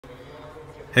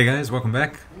Hey guys, welcome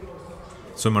back.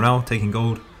 So Murao taking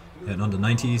gold at under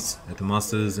 90s at the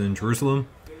Masters in Jerusalem.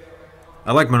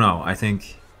 I like Murao. I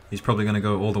think he's probably going to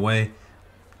go all the way.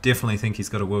 Definitely think he's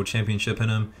got a world championship in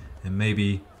him and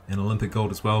maybe an Olympic gold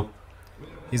as well.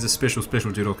 He's a special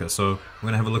judoka, so we're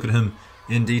going to have a look at him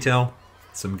in detail.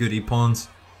 Some good Ippons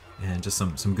and just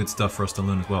some good stuff for us to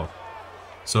learn as well.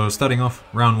 So starting off,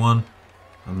 round one.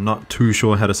 I'm not too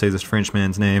sure how to say this French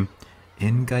man's name.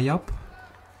 Ngayap?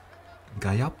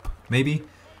 Gayap, maybe?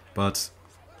 But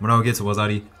Murao gets a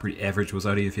wazari, pretty average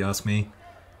wazari if you ask me,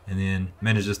 and then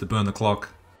manages to burn the clock.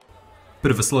 Bit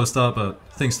of a slow start, but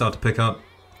things start to pick up.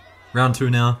 Round two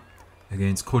now,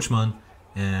 against Kochman,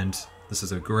 and this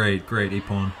is a great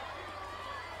Ippon.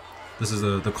 This is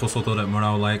the kosoto that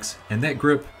Murao likes, and that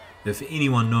grip, if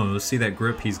anyone knows, see that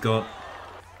grip he's got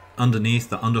underneath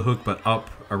the underhook but up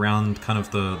around kind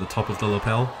of the top of the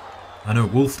lapel? I know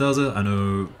Wolf does it, I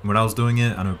know Murao's doing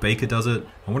it, I know Baker does it.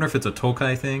 I wonder if it's a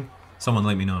Tokai thing? Someone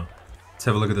let me know. Let's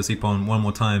have a look at this Ippon one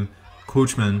more time.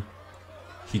 Kochman,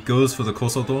 he goes for the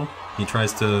kosoto. He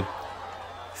tries to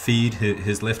feed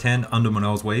his left hand under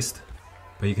Murao's waist.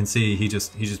 But you can see he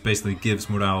just basically gives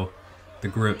Murao the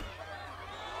grip.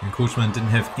 And Kochman didn't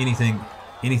have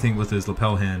anything with his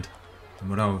lapel hand. And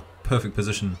Murao, perfect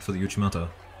position for the Uchimata.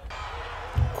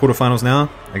 Quarterfinals now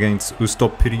against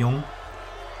Ustop Pirion.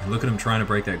 And look at him trying to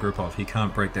break that grip off. He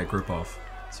can't break that grip off.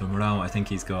 So Murao, I think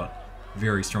he's got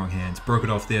very strong hands. Broke it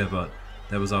off there, but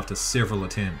that was after several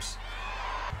attempts.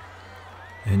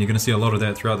 And you're going to see a lot of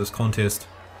that throughout this contest.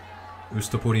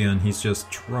 Ustopurian, he's just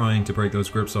trying to break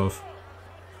those grips off.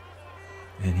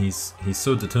 And he's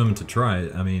so determined to try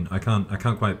it. I mean, I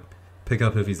can't quite pick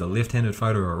up if he's a left-handed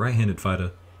fighter or a right-handed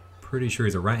fighter. Pretty sure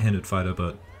he's a right-handed fighter,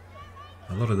 but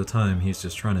a lot of the time he's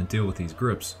just trying to deal with these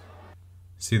grips.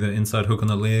 See the inside hook on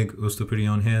the leg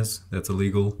Ustopurian has? That's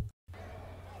illegal.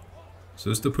 So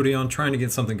Ustopurian trying to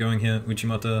get something going here.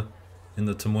 Uchimata in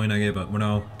the tomoe-nage, but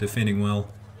Murao defending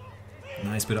well.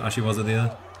 Nice bit of ashiwaza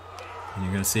there. And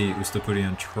you're going to see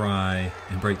Ustopurian try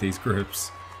and break these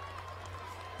grips.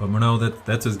 But Murao,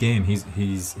 that's his game.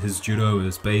 His judo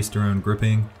is based around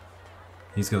gripping.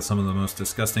 He's got some of the most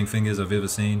disgusting fingers I've ever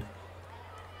seen.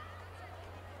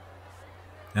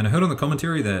 And I heard on the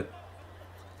commentary that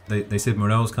they said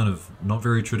Murao's kind of not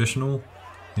very traditional,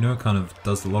 you know, kind of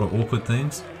does a lot of awkward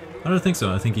things. I don't think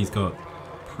so. I think he's got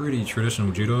pretty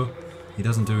traditional judo. He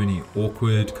doesn't do any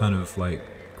awkward kind of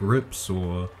like grips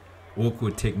or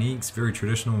awkward techniques. Very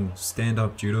traditional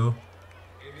stand-up judo.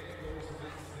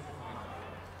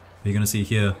 You're going to see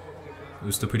here,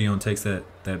 Ustopurian takes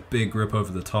that big grip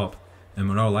over the top, and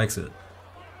Murao likes it.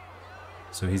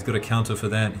 So he's got a counter for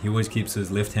that. He always keeps his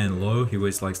left hand low. He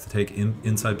always likes to take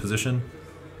inside position.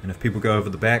 And if people go over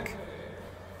the back,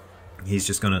 he's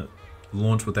just going to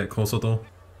launch with that kosoto.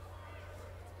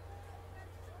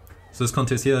 So this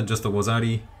contest here, just a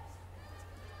wazari.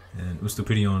 And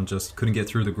Ustopurian just couldn't get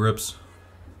through the grips.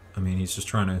 I mean, he's just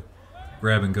trying to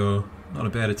grab and go. Not a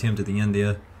bad attempt at the end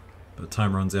there, but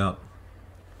time runs out.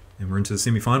 And we're into the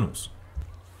semifinals.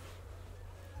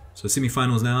 So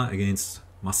semifinals now against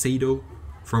Macedo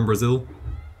from Brazil.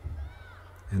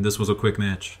 And this was a quick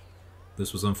match.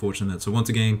 This was unfortunate. So once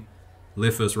again,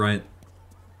 left versus right.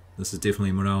 This is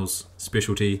definitely Murao's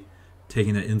specialty.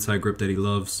 Taking that inside grip that he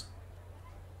loves.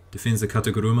 Defends the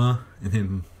kataguruma. And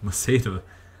then Macedo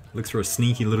looks for a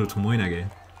sneaky little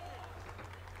tomoe-nage.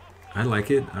 I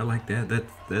like it. I like that.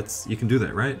 That's you can do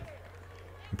that, right?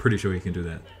 I'm pretty sure you can do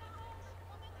that.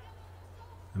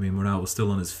 I mean, Murao was still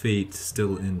on his feet.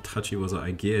 Still in tachiwaza,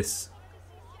 I guess.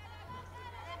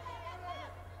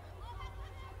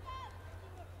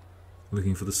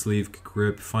 Looking for the sleeve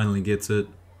grip, finally gets it,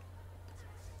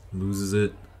 loses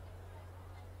it.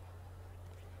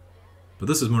 But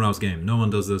this is Murao's game. No one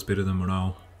does this better than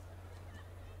Murao.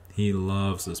 He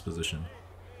loves this position.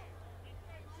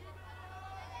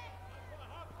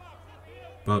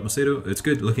 But Macedo, it's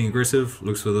good, looking aggressive,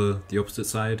 looks for the opposite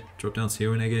side, drop down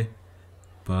Seoinege.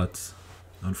 But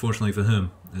unfortunately for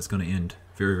him, it's going to end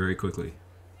very quickly.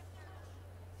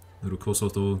 Little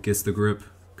kosoto, gets the grip,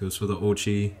 goes for the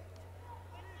ochi.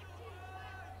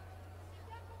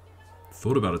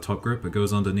 Thought about a top grip, but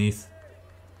goes underneath.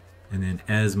 And then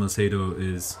as Macedo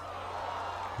is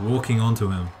walking onto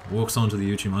him, walks onto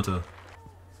the Uchimata.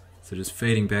 So just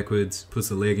fading backwards, puts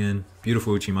the leg in,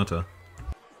 beautiful Uchimata.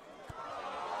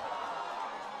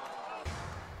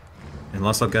 And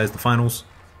last up guys, the finals.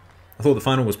 I thought the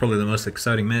final was probably the most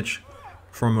exciting match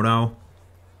from Murao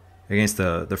against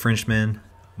the Frenchman,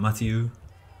 Mathieu,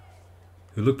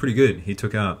 who looked pretty good. He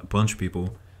took out a bunch of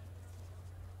people.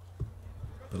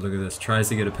 But look at this, tries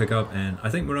to get a pickup, and I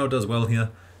think Murao does well here.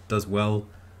 Does well.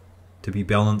 to be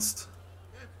balanced.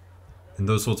 In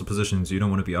those sorts of positions, you don't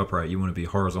want to be upright, you want to be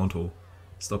horizontal.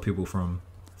 Stop people from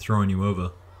throwing you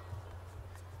over.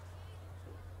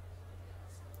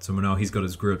 So now he's got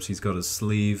his grips, he's got his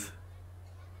sleeve.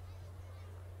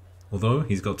 Although,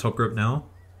 he's got top grip now,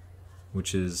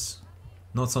 which is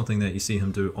not something that you see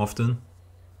him do often.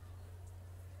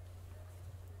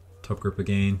 Top grip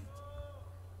again.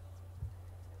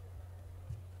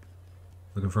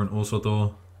 Looking for an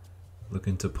osoto.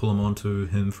 Looking to pull him onto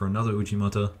him for another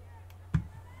Uchimata.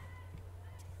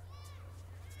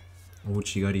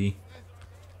 Uchigari.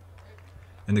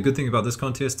 And the good thing about this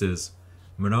contest is,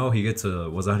 Murao, he gets a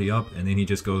wazari up and then he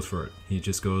just goes for it. He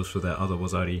just goes for that other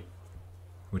wazari,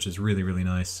 which is really, really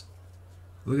nice.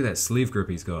 Look at that sleeve grip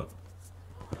he's got.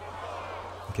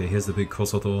 Okay, here's the big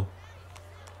kosoto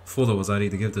for the wazari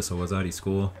to give this a wazari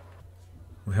score.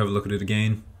 We'll have a look at it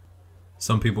again.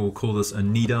 Some people will call this a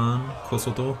nidan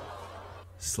kosoto.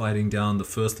 Sliding down the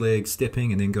first leg,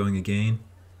 stepping, and then going again.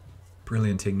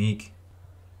 Brilliant technique.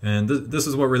 And this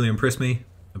is what really impressed me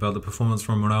about the performance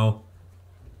from Murao.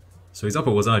 So he's up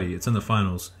at wazari, it's in the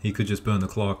finals. He could just burn the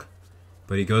clock,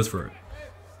 but he goes for it.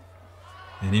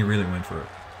 And he really went for it.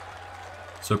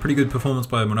 So pretty good performance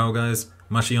by Murao, guys.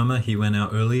 Mashiyama, he went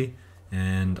out early,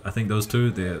 and I think those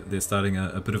two, they're starting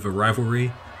a bit of a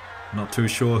rivalry. Not too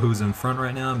sure who's in front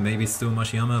right now, maybe still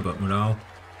Mashiyama, but Murao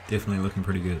definitely looking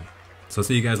pretty good. So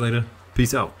see you guys later.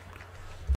 Peace out.